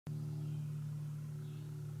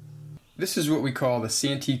This is what we call the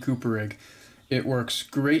Santee Cooper rig. It works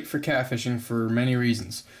great for catfishing for many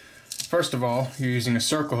reasons. First of all, you're using a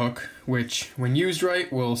circle hook, which when used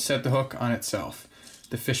right will set the hook on itself.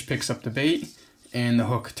 The fish picks up the bait and the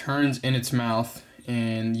hook turns in its mouth,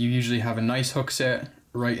 and you usually have a nice hook set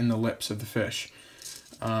right in the lips of the fish.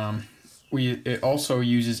 It also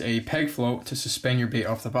uses a peg float to suspend your bait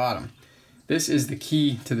off the bottom. This is the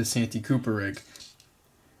key to the Santee Cooper rig.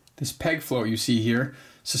 This peg float you see here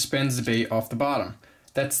suspends the bait off the bottom.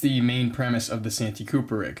 That's the main premise of the Santee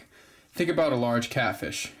Cooper rig. Think about a large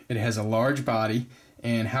catfish. It has a large body,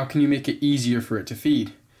 and how can you make it easier for it to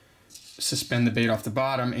feed? Suspend the bait off the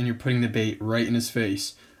bottom and you're putting the bait right in his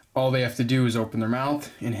face. All they have to do is open their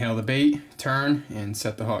mouth, inhale the bait, turn, and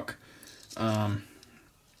set the hook. I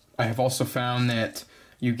have also found that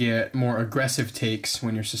you get more aggressive takes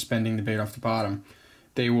when you're suspending the bait off the bottom.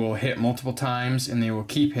 They will hit multiple times and they will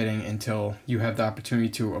keep hitting until you have the opportunity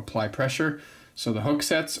to apply pressure so the hook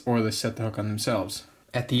sets or they set the hook on themselves.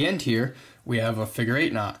 At the end here, we have a figure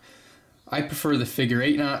 8 knot. I prefer the figure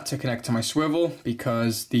 8 knot to connect to my swivel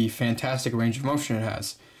because the fantastic range of motion it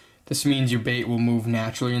has. This means your bait will move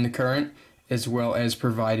naturally in the current, as well as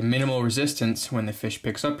provide minimal resistance when the fish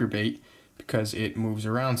picks up your bait because it moves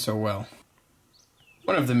around so well.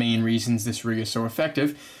 One of the main reasons this rig is so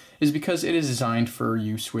effective is because it is designed for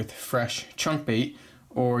use with fresh chunk bait,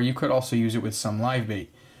 or you could also use it with some live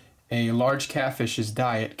bait. A large catfish's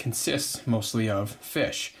diet consists mostly of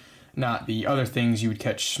fish, not the other things you would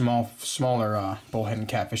catch smaller bullhead and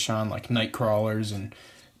catfish on, like night crawlers and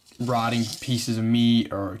rotting pieces of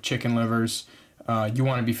meat or chicken livers. You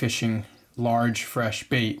want to be fishing large, fresh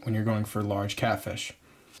bait when you're going for large catfish.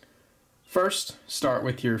 First, start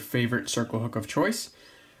with your favorite circle hook of choice.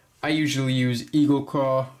 I usually use Eagle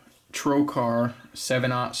Claw, Trocar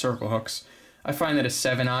 7/0 circle hooks. I find that a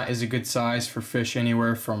 7/0 is a good size for fish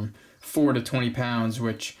anywhere from 4 to 20 pounds,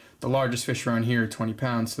 which the largest fish around here are 20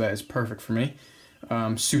 pounds, so that is perfect for me.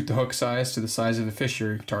 Suit the hook size to the size of the fish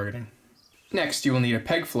you're targeting. Next, you will need a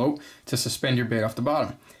peg float to suspend your bait off the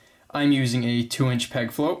bottom. I'm using a 2-inch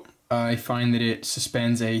peg float. I find that it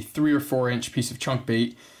suspends a 3 or 4-inch piece of chunk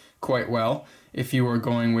bait quite well. If you are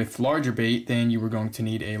going with larger bait, then you are going to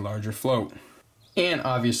need a larger float. And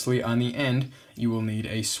obviously on the end, you will need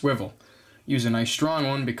a swivel. Use a nice strong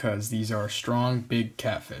one because these are strong, big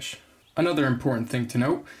catfish. Another important thing to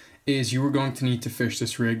note is you are going to need to fish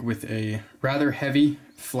this rig with a rather heavy,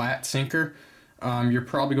 flat sinker. You're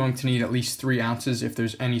probably going to need at least 3 ounces if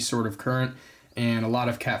there's any sort of current, and a lot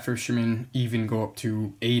of catfishermen even go up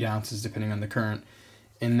to 8 ounces depending on the current.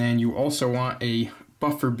 And then you also want a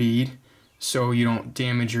buffer bead so you don't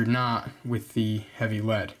damage your knot with the heavy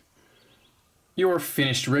lead. Your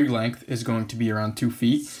finished rig length is going to be around 2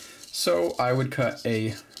 feet, so I would cut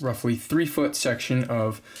a roughly 3-foot section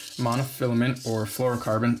of monofilament or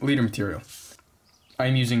fluorocarbon leader material.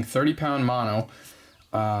 I'm using 30-pound mono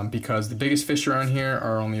because the biggest fish around here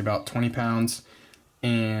are only about 20 pounds,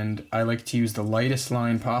 and I like to use the lightest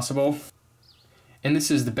line possible. And this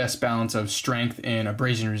is the best balance of strength and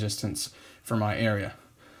abrasion resistance for my area.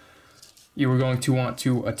 You are going to want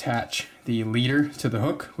to attach the leader to the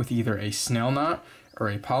hook with either a snell knot or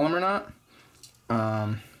a polymer knot.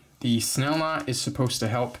 The snell knot is supposed to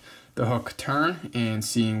help the hook turn, and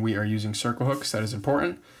seeing we are using circle hooks, that is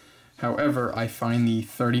important. However, I find the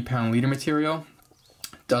 30-pound leader material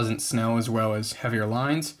doesn't snell as well as heavier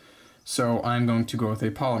lines, so I'm going to go with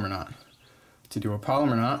a polymer knot. To do a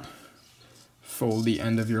polymer knot, fold the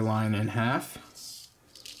end of your line in half,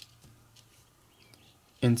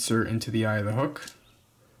 insert into the eye of the hook,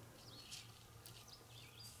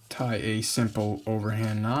 tie a simple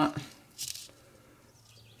overhand knot,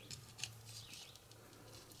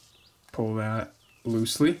 pull that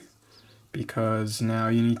loosely because now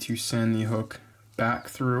you need to send the hook back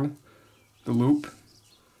through the loop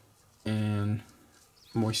and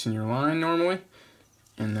moisten your line normally,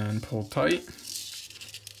 and then pull tight,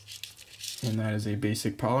 and that is a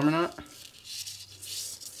basic polymer knot.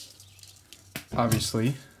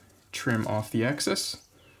 Obviously, trim off the excess.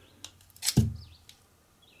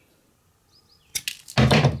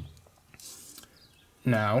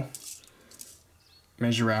 Now,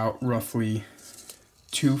 measure out roughly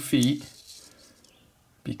 2 feet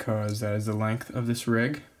because that is the length of this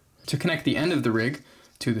rig. To connect the end of the rig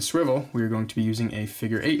to the swivel, we are going to be using a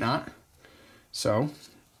figure 8 knot. So,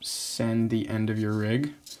 send the end of your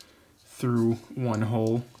rig through one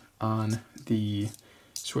hole on the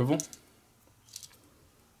swivel.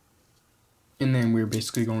 And then we're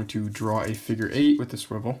basically going to draw a figure 8 with the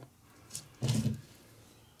swivel.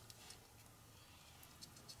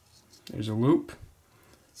 There's a loop.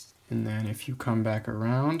 And then if you come back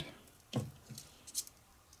around,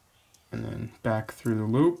 back through the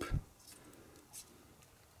loop.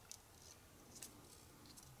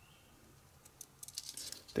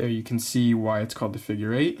 There you can see why it's called the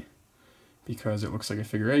figure eight, because it looks like a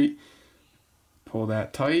figure eight. Pull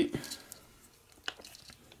that tight.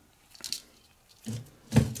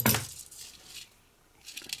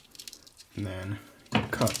 And then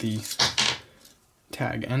cut the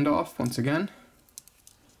tag end off once again.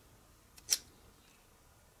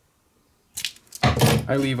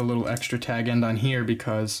 I leave a little extra tag end on here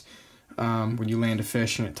because when you land a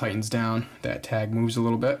fish and it tightens down, that tag moves a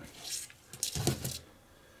little bit.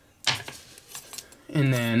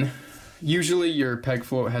 And then usually your peg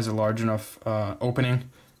float has a large enough opening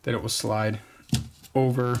that it will slide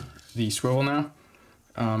over the swivel now.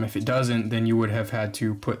 If it doesn't, then you would have had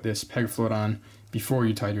to put this peg float on before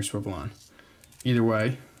you tied your swivel on. Either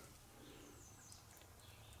way,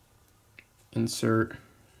 insert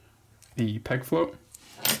the peg float.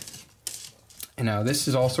 And now this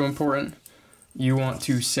is also important. You want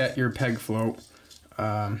to set your peg float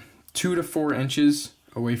 2 to 4 inches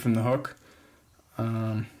away from the hook.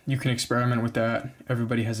 You can experiment with that.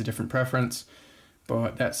 Everybody has a different preference,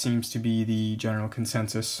 but that seems to be the general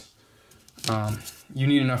consensus. You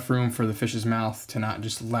need enough room for the fish's mouth to not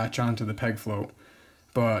just latch onto the peg float,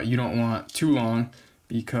 but you don't want too long,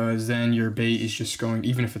 because then your bait is just going,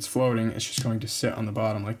 even if it's floating, it's just going to sit on the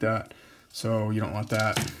bottom like that. So you don't want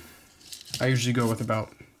that. I usually go with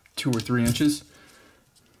about 2 or 3 inches.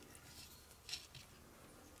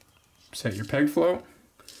 Set your peg float,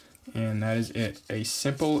 and that is it. A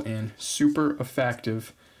simple and super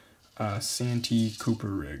effective Santee Cooper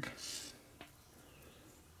rig.